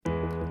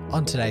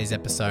On today's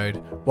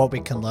episode, what we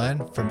can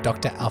learn from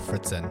Dr.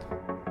 Alfredson.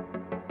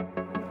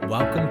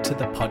 Welcome to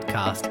the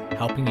podcast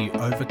helping you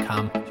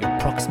overcome your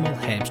proximal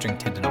hamstring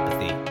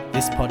tendinopathy.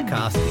 This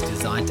podcast is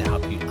designed to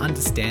help you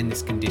understand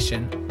this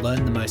condition,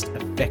 learn the most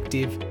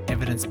effective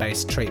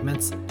evidence-based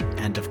treatments,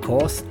 and of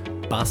course,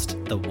 bust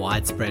the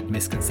widespread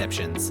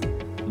misconceptions.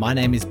 My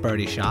name is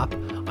Brodie Sharp.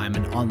 I'm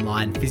an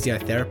online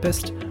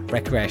physiotherapist,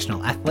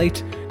 recreational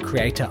athlete,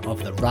 creator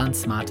of the Run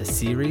Smarter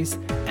series,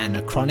 and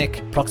a chronic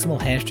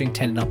proximal hamstring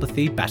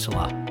tendinopathy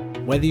battler.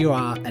 Whether you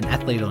are an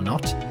athlete or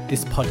not,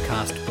 this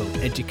podcast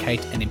will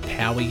educate and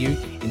empower you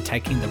in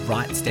taking the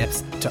right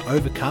steps to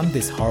overcome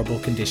this horrible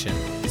condition.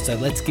 So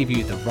let's give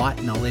you the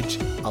right knowledge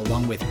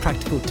along with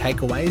practical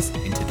takeaways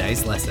in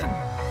today's lesson.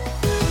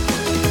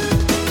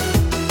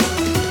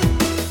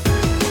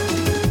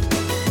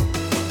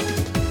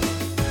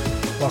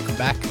 Welcome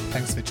back.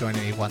 Thanks for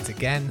joining me once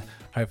again.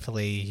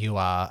 Hopefully you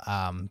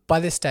are, by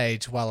this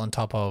stage, well on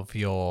top of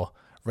your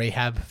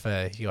rehab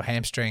for your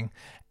hamstring.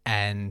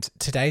 And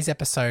today's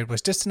episode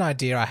was just an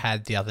idea I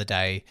had the other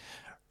day,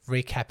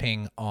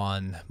 recapping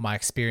on my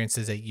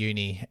experiences at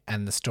uni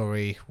and the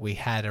story we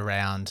had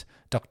around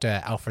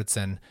Dr.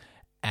 Alfredson,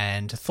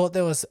 and thought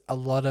there was a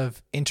lot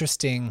of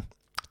interesting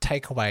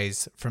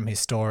takeaways from his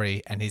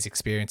story and his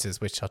experiences,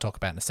 which I'll talk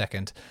about in a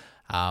second,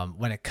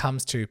 when it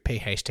comes to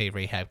PHT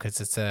rehab, because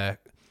it's a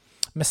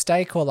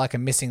mistake or like a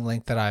missing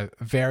link that I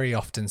very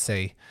often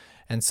see.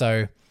 And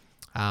so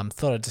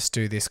thought I'd just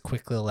do this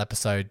quick little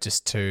episode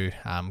just to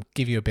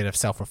give you a bit of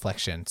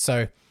self-reflection.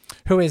 So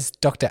who is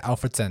Dr.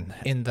 Alfredson?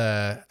 In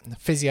the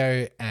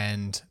physio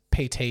and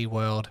PT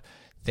world,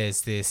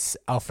 there's this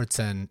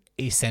Alfredson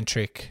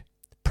eccentric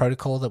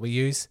protocol that we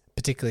use,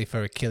 particularly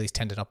for Achilles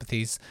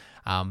tendinopathies.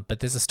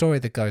 But there's a story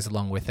that goes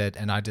along with it,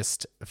 and I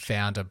just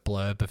found a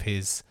blurb of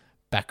his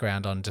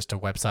background on just a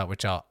website,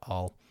 which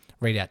I'll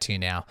read out to you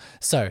now.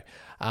 So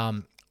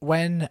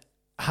when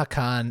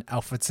Håkan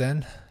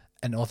Alfredson,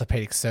 an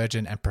orthopedic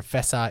surgeon and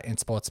professor in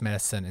sports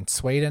medicine in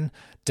Sweden,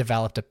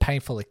 developed a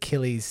painful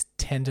Achilles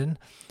tendon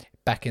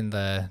back in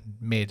the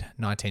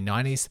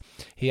mid-1990s,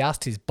 he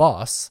asked his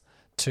boss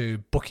to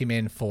book him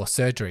in for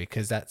surgery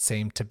because that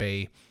seemed to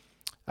be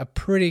a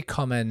pretty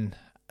common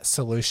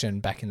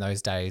solution back in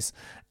those days.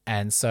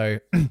 And so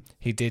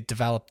he did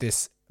develop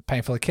this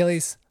painful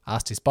Achilles,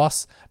 asked his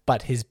boss,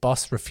 but his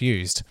boss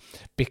refused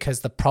because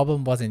the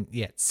problem wasn't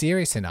yet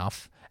serious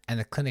enough and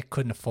the clinic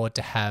couldn't afford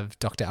to have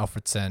Dr.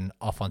 Alfredson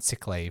off on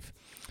sick leave.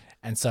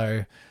 And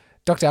so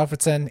Dr.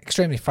 Alfredson,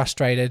 extremely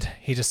frustrated,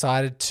 he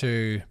decided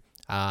to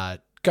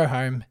go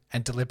home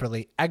and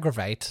deliberately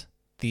aggravate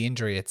the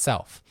injury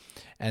itself.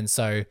 And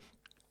so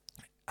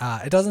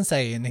it doesn't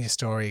say in his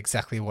story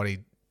exactly what he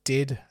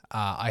did.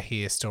 I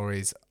hear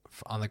stories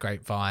on the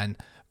grapevine,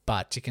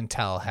 but you can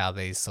tell how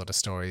these sort of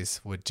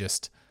stories would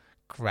just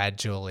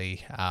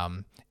gradually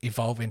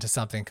evolve into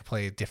something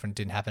completely different.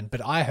 Didn't happen.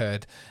 But I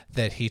heard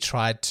that he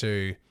tried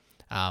to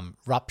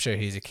rupture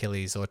his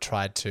Achilles or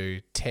tried to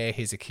tear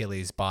his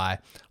Achilles by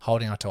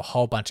holding onto a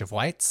whole bunch of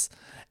weights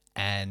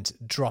and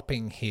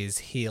dropping his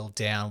heel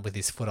down with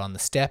his foot on the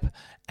step,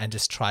 and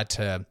just tried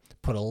to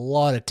put a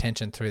lot of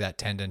tension through that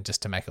tendon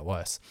just to make it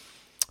worse.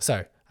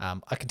 So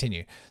I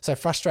continue. So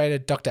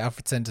frustrated, Dr.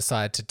 Alfredson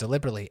decided to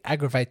deliberately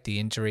aggravate the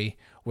injury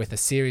with a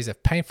series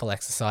of painful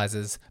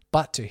exercises,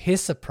 but to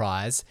his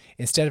surprise,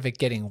 instead of it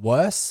getting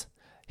worse,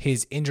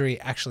 his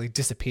injury actually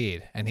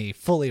disappeared and he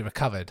fully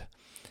recovered.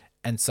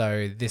 And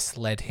so this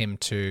led him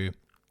to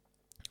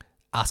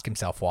ask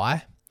himself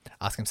why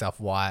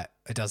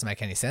it doesn't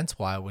make any sense,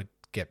 why it would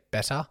get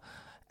better,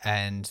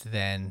 and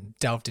then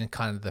delved in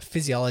kind of the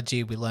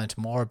physiology. We learned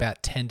more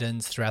about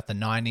tendons throughout the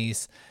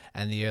 90s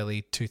and the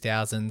early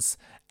 2000s.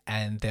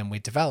 And then we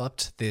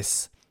developed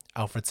this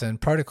Alfredson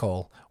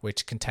protocol,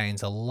 which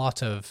contains a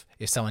lot of,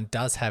 if someone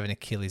does have an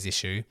Achilles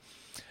issue,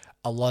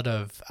 a lot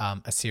of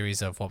a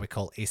series of what we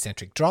call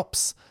eccentric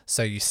drops.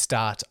 So you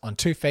start on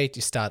 2 feet,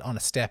 you start on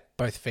a step,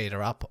 both feet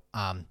are up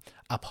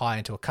high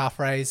into a calf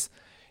raise.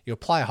 You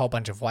apply a whole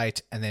bunch of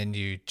weight, and then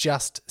you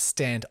just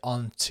stand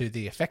onto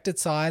the affected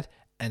side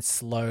and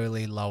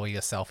slowly lower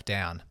yourself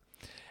down.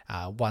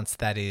 Once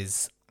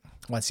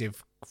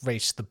you've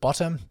reached the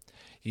bottom,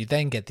 you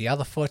then get the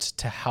other foot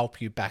to help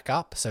you back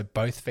up. So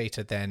both feet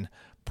are then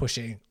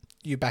pushing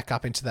you back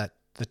up into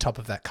the top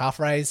of that calf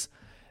raise.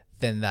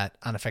 Then that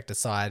unaffected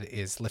side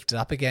is lifted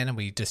up again, and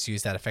we just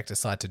use that affected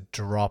side to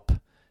drop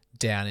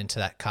down into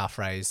that calf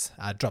raise,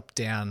 drop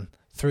down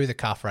through the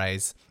calf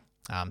raise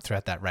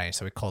throughout that range.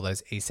 So we call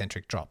those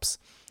eccentric drops.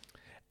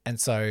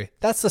 And so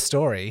that's the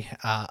story.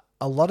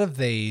 A lot of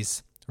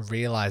these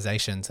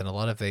realizations and a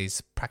lot of these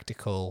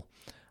practical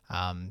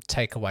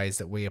takeaways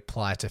that we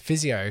apply to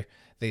physio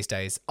these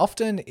days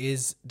often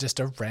is just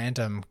a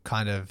random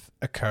kind of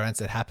occurrence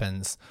that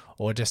happens,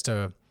 or just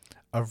a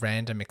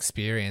random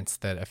experience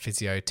that a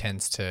physio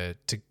tends to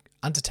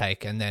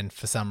undertake, and then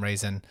for some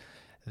reason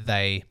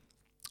they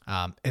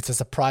it's a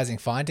surprising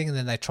finding, and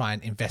then they try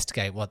and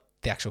investigate what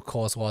the actual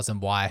cause was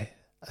and why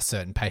a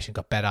certain patient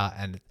got better,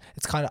 and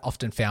it's kind of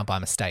often found by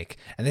mistake.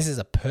 And this is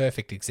a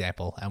perfect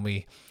example. And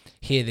we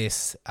hear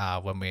this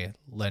when we're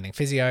learning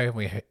physio.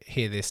 We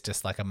hear this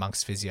just like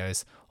amongst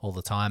physios all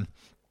the time.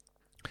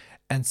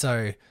 And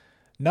so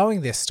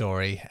knowing this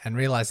story and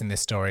realizing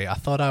this story, I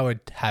thought I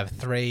would have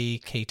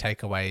 3 key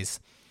takeaways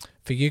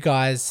for you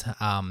guys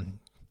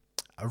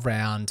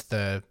around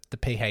the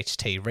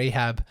PHT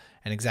rehab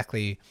and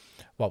exactly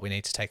what we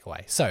need to take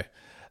away. So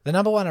the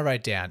number one I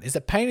wrote down is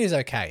that pain is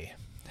okay.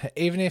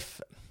 Even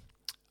if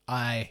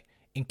I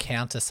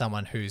encounter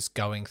someone who's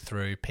going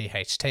through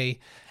PHT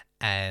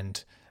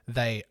and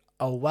they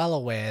are well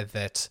aware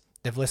that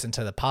they've listened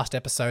to the past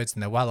episodes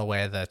and they're well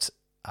aware that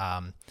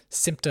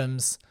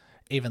symptoms,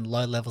 even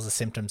low levels of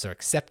symptoms, are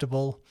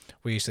acceptable.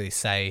 We usually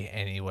say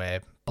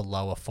anywhere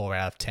below a 4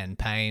 out of 10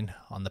 pain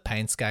on the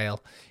pain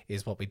scale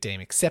is what we deem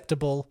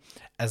acceptable,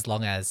 as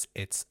long as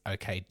it's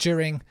okay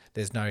during,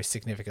 there's no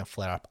significant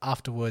flare-up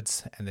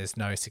afterwards, and there's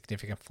no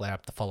significant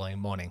flare-up the following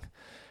morning.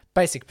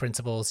 Basic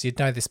principles. You'd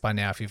know this by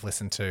now if you've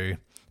listened to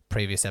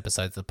previous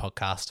episodes of the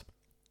podcast.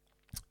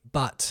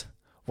 But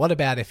what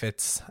about if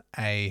it's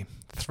a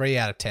 3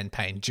 out of 10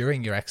 pain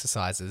during your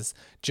exercises,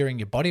 during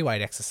your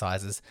bodyweight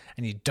exercises,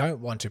 and you don't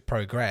want to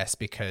progress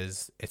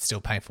because it's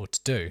still painful to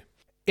do?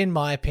 In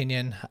my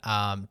opinion,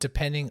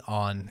 depending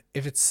on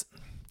if it's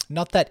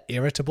not that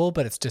irritable,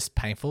 but it's just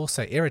painful.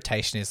 So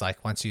irritation is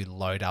like once you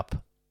load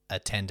up a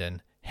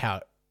tendon,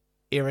 how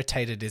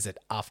irritated is it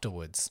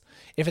afterwards?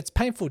 If it's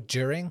painful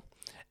during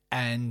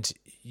and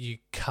you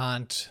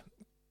can't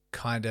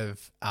kind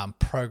of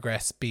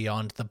progress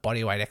beyond the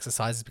bodyweight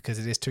exercises because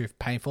it is too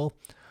painful,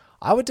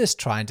 I would just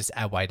try and just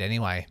add weight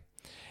anyway.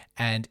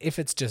 And if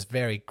it's just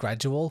very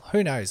gradual,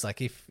 who knows?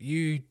 Like if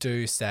you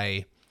do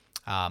say,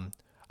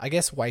 I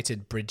guess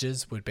weighted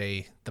bridges would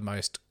be the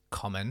most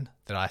common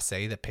that I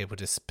see that people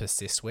just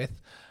persist with.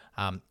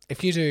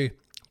 If you do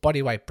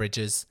bodyweight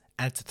bridges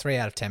and it's a 3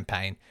 out of 10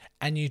 pain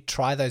and you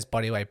try those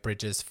bodyweight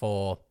bridges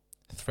for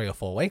 3 or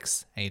 4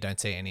 weeks and you don't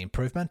see any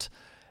improvement,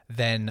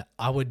 then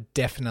I would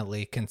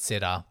definitely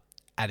consider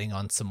adding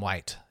on some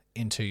weight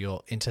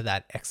into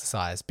that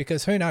exercise,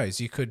 because who knows,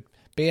 you could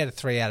be at a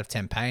 3 out of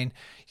 10 pain,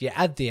 you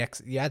add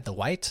the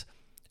weight,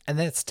 and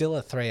then it's still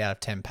a 3 out of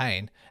 10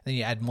 pain, then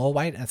you add more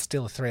weight and it's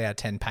still a 3 out of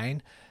 10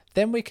 pain,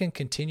 then we can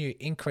continue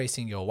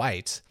increasing your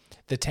weight.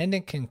 The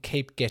tendon can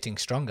keep getting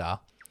stronger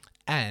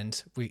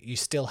and you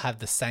still have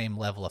the same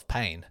level of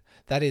pain.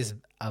 That is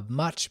a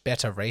much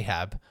better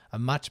rehab, a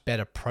much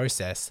better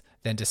process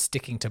than just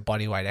sticking to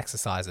bodyweight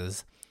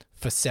exercises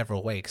for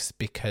several weeks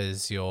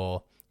because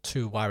you're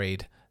too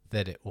worried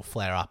that it will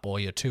flare up, or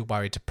you're too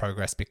worried to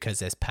progress because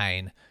there's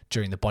pain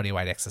during the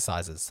bodyweight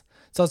exercises.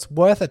 So it's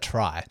worth a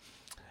try.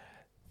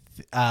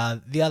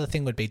 The other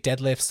thing would be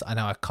deadlifts. I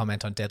know I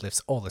comment on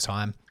deadlifts all the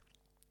time.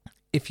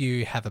 If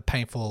you have a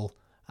painful,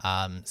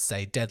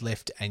 say,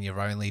 deadlift and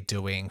you're only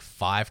doing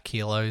 5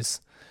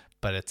 kilos,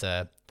 but it's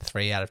a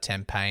 3 out of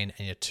 10 pain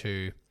and you're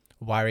too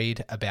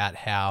worried about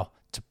how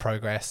to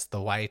progress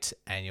the weight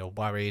and you're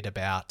worried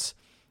about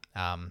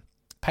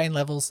pain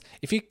levels,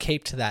 if you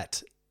keep to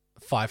that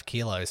 5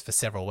 kilos for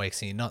several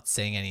weeks and you're not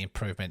seeing any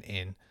improvement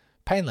in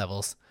pain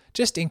levels,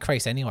 just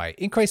increase anyway.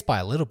 Increase by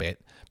a little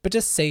bit, but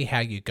just see how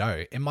you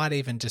go. It might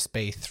even just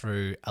be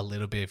through a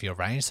little bit of your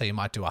range. So you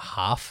might do a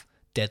half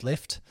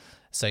deadlift,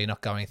 so you're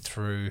not going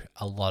through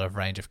a lot of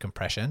range of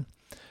compression.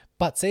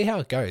 But see how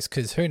it goes,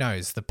 because who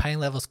knows, the pain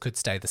levels could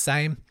stay the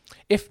same.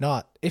 If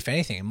not, if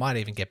anything, it might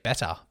even get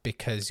better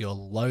because you're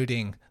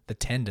loading the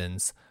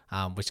tendons,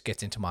 which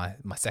gets into my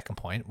second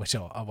point, which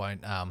I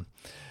won't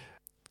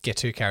get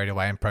too carried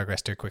away and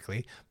progress too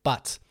quickly.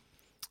 But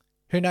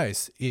who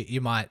knows,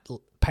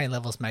 pain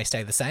levels may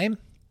stay the same,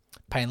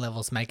 pain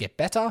levels may get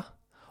better,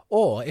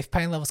 or if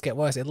pain levels get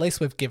worse, at least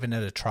we've given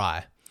it a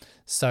try.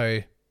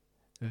 So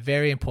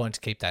very important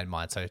to keep that in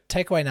mind. So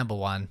takeaway number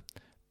 1,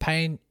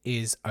 pain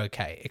is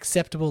okay.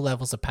 Acceptable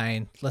levels of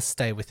pain, let's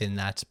stay within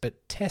that,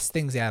 but test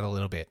things out a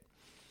little bit,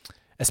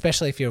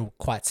 especially if you're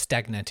quite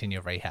stagnant in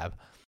your rehab.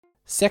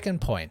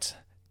 Second point,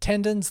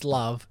 tendons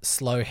love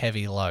slow,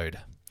 heavy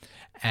load.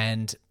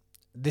 And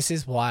this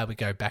is why we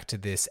go back to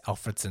this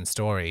Alfredson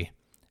story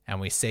and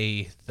we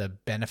see the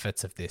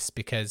benefits of this,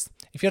 because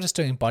if you're just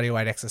doing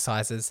bodyweight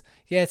exercises,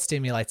 yeah, it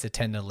stimulates the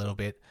tendon a little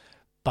bit,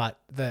 but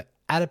the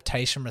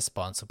adaptation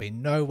response will be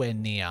nowhere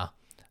near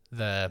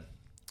the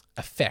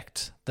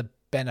effect, the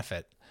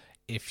benefit,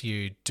 if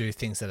you do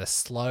things that are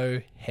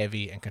slow,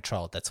 heavy, and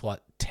controlled. That's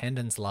what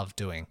tendons love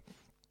doing.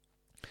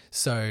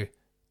 So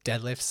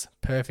deadlifts,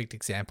 perfect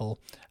example.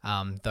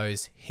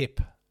 Those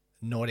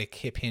Nordic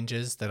hip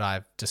hinges that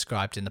I've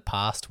described in the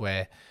past,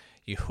 where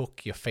you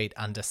hook your feet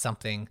under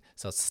something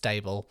so it's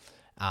stable.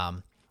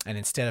 And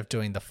instead of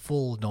doing the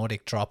full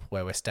Nordic drop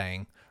where we're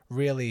staying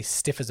really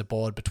stiff as a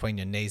board between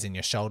your knees and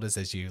your shoulders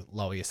as you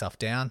lower yourself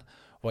down,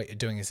 what you're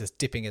doing is just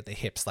dipping at the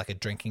hips like a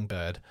drinking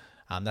bird.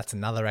 That's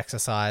another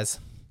exercise.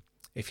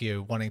 If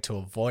you're wanting to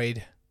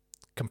avoid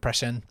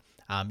compression,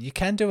 you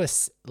can do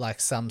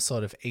some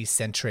sort of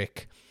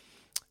eccentric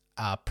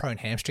prone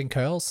hamstring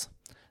curls.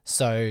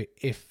 So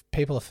if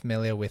people are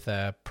familiar with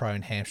a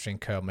prone hamstring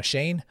curl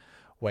machine,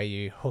 where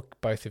you hook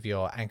both of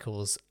your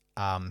ankles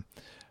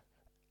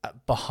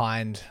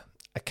behind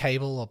a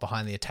cable or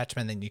behind the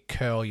attachment, then you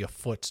curl your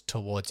foot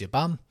towards your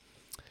bum.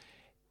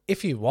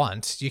 If you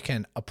want, you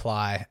can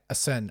apply a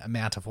certain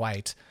amount of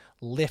weight,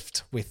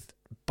 lift with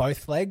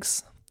both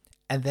legs,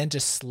 and then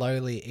just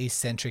slowly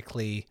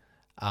eccentrically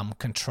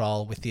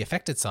control with the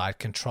affected side,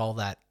 control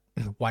that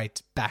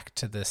weight back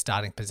to the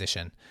starting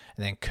position,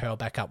 and then curl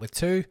back up with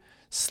two,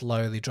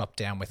 slowly drop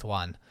down with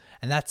one.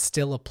 And that's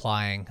still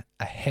applying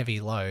a heavy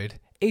load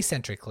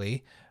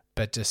eccentrically,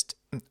 but just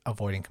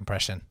avoiding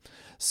compression.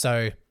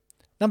 So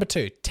number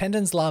 2,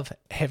 tendons love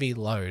heavy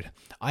load.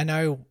 I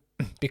know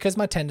because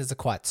my tendons are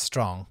quite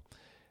strong,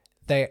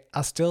 they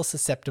are still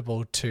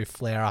susceptible to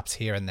flare-ups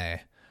here and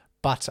there.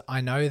 But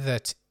I know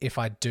that if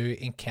I do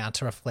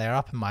encounter a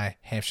flare-up and my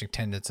hamstring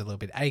tendon's a little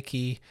bit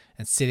achy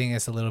and sitting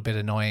is a little bit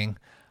annoying,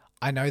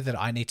 I know that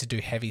I need to do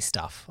heavy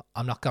stuff.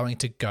 I'm not going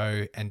to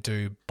go and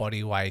do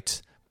body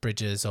weight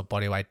bridges or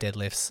body weight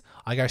deadlifts.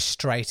 I go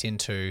straight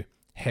into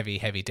heavy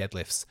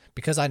deadlifts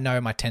because I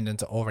know my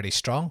tendons are already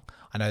strong.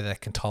 I know that they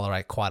can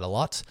tolerate quite a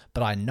lot,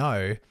 but I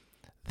know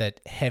that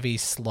heavy,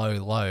 slow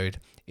load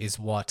is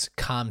what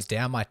calms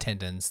down my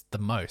tendons the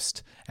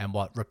most and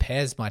what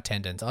repairs my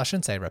tendons. I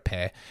shouldn't say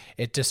repair,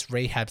 it just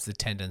rehabs the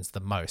tendons the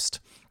most.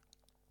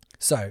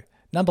 So,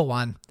 number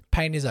 1,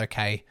 pain is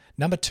okay.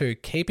 Number 2,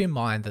 keep in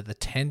mind that the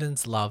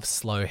tendons love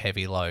slow,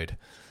 heavy load.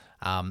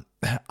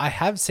 I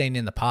have seen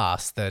in the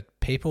past that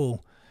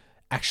people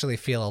actually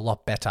feel a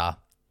lot better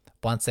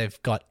once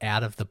they've got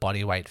out of the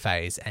body weight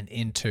phase and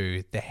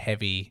into the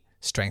heavy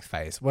strength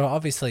phase. We're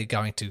obviously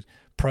going to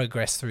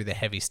progress through the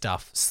heavy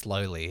stuff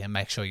slowly and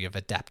make sure you've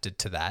adapted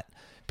to that,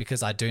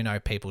 because I do know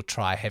people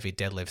try heavy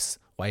deadlifts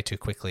way too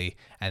quickly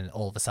and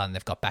all of a sudden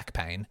they've got back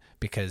pain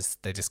because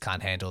they just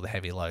can't handle the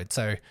heavy load.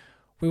 So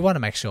we want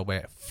to make sure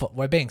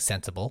we're being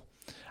sensible.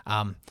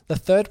 The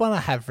third one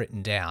I have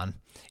written down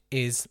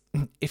is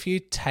if you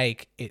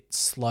take it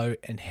slow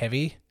and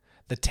heavy,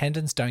 the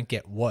tendons don't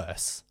get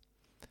worse.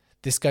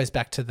 This goes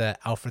back to the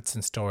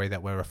Alfredson story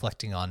that we're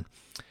reflecting on.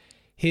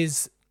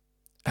 His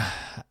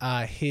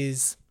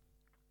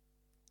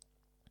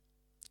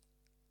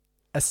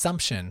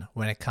assumption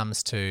when it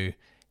comes to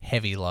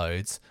heavy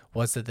loads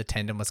was that the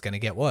tendon was going to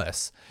get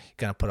worse. You're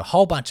going to put a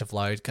whole bunch of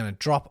load, going to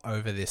drop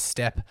over this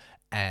step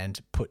and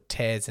put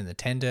tears in the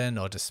tendon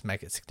or just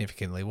make it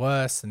significantly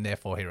worse, and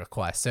therefore he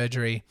requires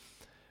surgery.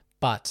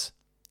 But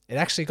it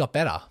actually got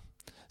better.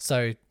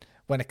 So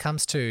when it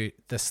comes to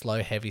the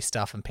slow, heavy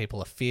stuff and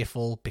people are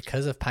fearful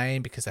because of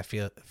pain, because they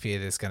fear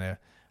there's going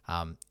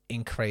to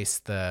increase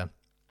the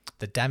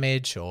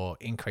damage or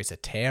increase a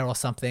tear or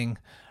something,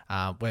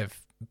 we've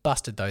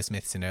busted those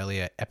myths in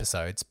earlier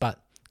episodes.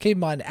 But keep in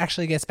mind, it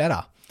actually gets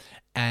better.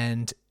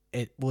 And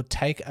it will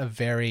take a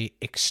very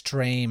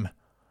extreme,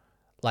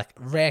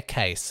 rare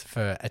case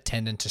for a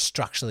tendon to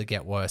structurally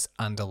get worse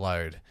under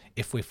load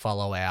if we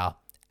follow our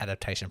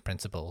adaptation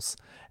principles.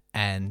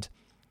 And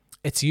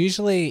it's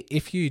usually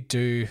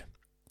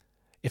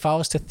if I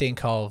was to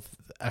think of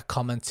a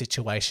common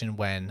situation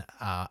when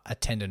a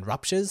tendon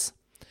ruptures,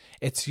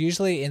 it's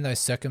usually in those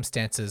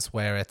circumstances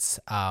where it's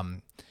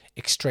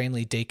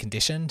extremely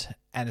deconditioned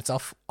and it's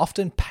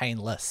often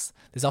painless.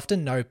 There's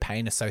often no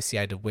pain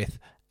associated with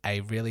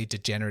a really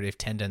degenerative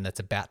tendon that's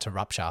about to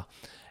rupture.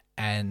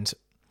 And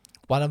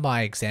one of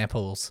my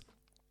examples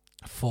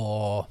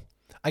for,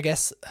 I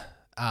guess,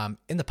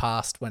 in the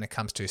past when it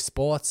comes to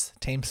sports,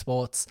 team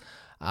sports,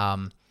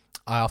 I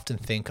often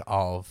think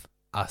of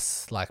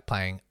us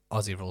playing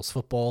Aussie rules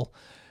football.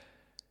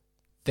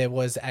 There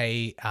was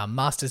a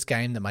Masters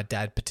game that my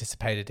dad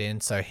participated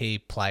in, so he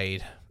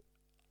played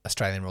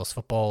Australian rules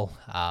football.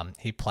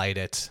 He played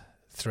it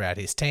throughout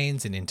his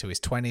teens and into his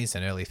 20s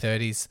and early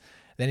 30s.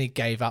 Then he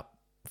gave up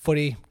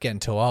footy, getting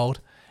too old,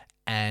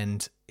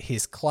 and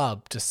his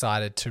club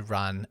decided to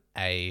run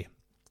a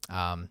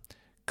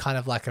kind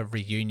of like a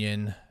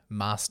reunion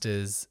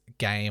Masters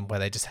game where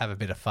they just have a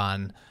bit of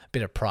fun, a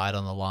bit of pride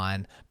on the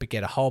line, but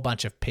get a whole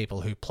bunch of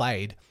people who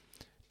played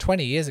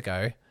 20 years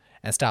ago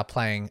and start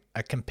playing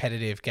a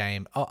competitive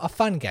game, a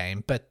fun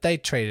game, but they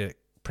treated it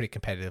pretty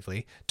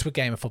competitively, to a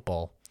game of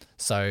football.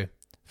 So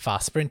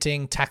fast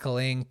sprinting,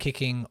 tackling,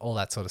 kicking, all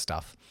that sort of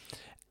stuff.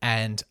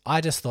 And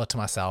I just thought to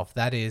myself,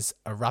 that is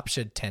a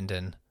ruptured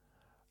tendon,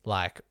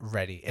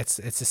 ready. It's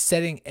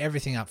setting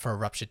everything up for a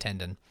ruptured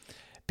tendon,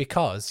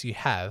 because you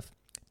have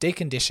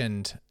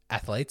deconditioned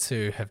athletes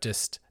who have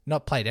just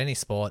not played any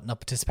sport, not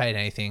participated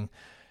in anything,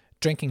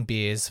 drinking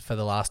beers for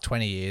the last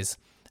 20 years.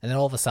 And then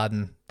all of a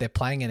sudden they're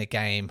playing in a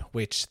game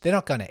which they're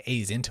not going to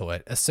ease into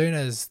it. As soon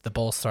as the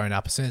ball's thrown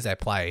up, as soon as they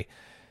play,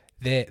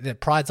 their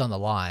pride's on the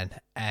line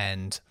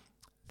and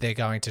they're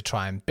going to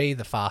try and be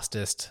the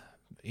fastest,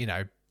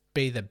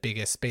 be the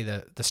biggest, be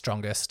the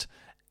strongest,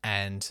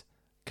 and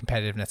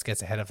competitiveness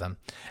gets ahead of them.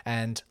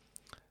 And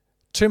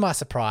to my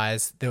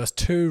surprise, there was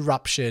 2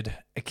 ruptured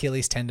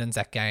Achilles tendons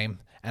that game,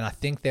 and I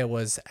think there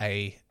was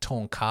a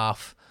torn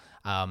calf.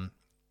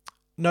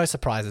 No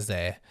surprises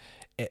there.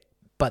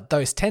 But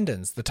those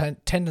tendons,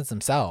 tendons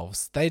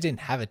themselves, they didn't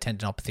have a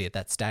tendinopathy at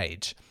that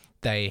stage.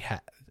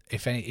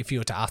 If you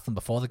were to ask them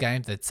before the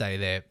game, they'd say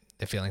they're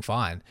feeling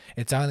fine.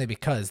 It's only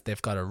because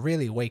they've got a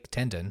really weak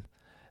tendon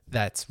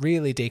that's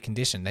really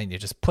deconditioned, then you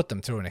just put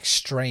them through an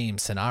extreme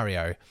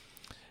scenario.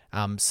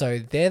 So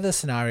they're the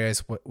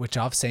scenarios which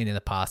I've seen in the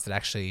past that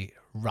actually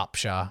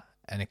rupture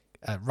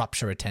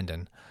a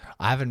tendon.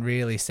 I haven't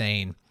really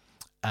seen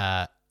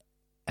a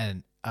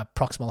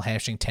proximal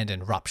hamstring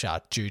tendon rupture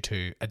due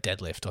to a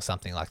deadlift or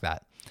something like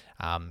that.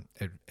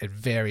 It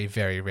very,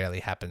 very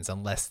rarely happens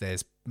unless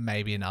there's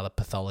maybe another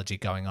pathology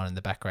going on in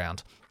the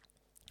background.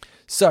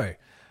 So,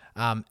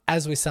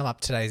 as we sum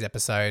up today's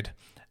episode,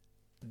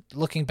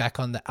 looking back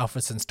on the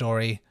Alfredson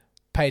story,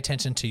 pay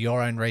attention to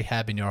your own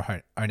rehab and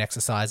your own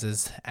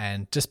exercises,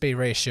 and just be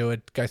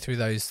reassured. Go through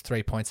those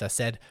 3 points I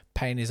said.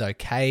 Pain is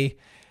okay.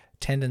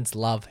 Tendons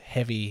love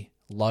heavy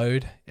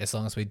load as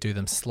long as we do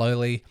them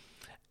slowly.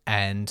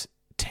 And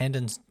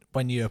tendons,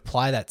 when you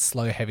apply that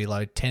slow, heavy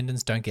load,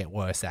 tendons don't get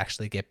worse, they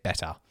actually get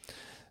better.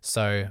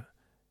 So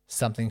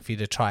something for you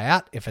to try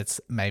out if it's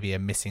maybe a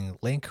missing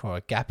link or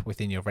a gap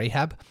within your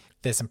rehab.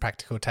 There's some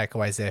practical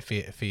takeaways there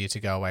for you to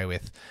go away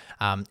with.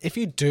 If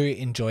you do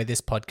enjoy this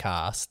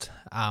podcast,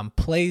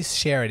 please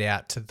share it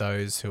out to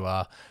those who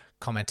are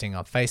commenting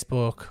on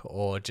Facebook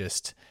or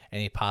just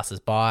any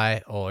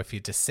passers-by, or if you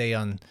just see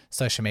on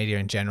social media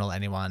in general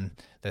anyone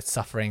that's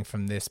suffering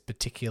from this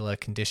particular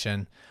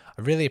condition.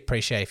 I really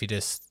appreciate if you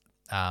just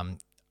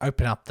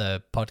open up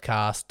the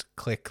podcast,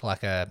 click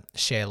like a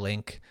share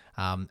link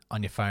on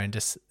your phone,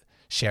 just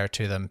share it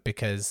to them,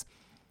 because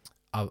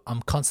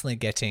I'm constantly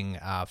getting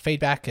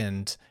feedback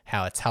and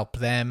how it's helped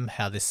them,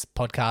 how this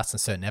podcast and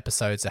certain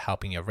episodes are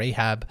helping your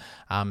rehab.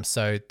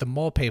 So the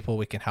more people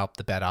we can help,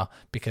 the better,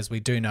 because we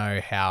do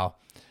know how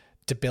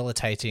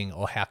debilitating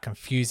or how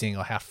confusing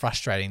or how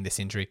frustrating this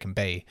injury can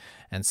be.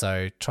 And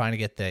so trying to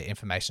get the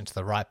information to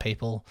the right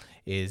people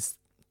is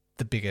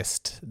the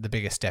biggest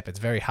step. It's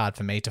very hard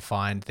for me to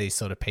find these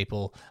sort of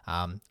people.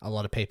 A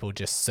lot of people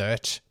just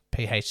search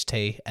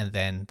PHT and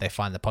then they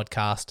find the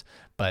podcast.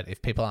 But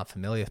if people aren't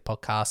familiar with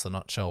podcasts or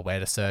not sure where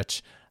to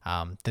search,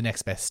 the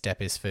next best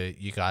step is for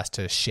you guys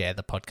to share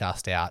the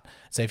podcast out.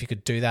 So if you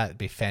could do that, it'd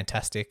be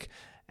fantastic.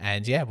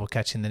 And yeah, we'll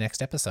catch you in the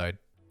next episode.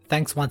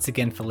 Thanks once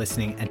again for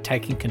listening and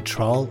taking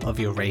control of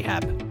your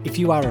rehab. If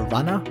you are a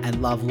runner and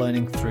love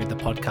learning through the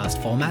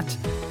podcast format,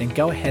 then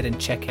go ahead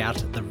and check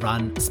out the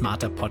Run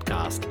Smarter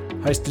podcast,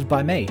 hosted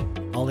by me.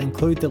 I'll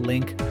include the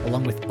link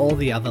along with all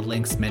the other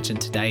links mentioned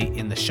today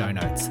in the show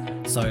notes.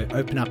 So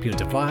open up your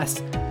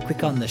device,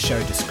 click on the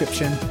show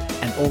description,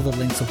 and all the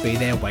links will be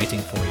there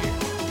waiting for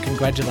you.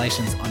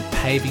 Congratulations on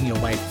paving your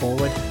way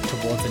forward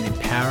towards an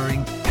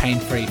empowering,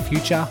 pain-free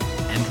future.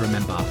 And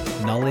remember,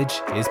 knowledge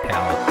is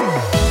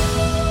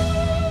power.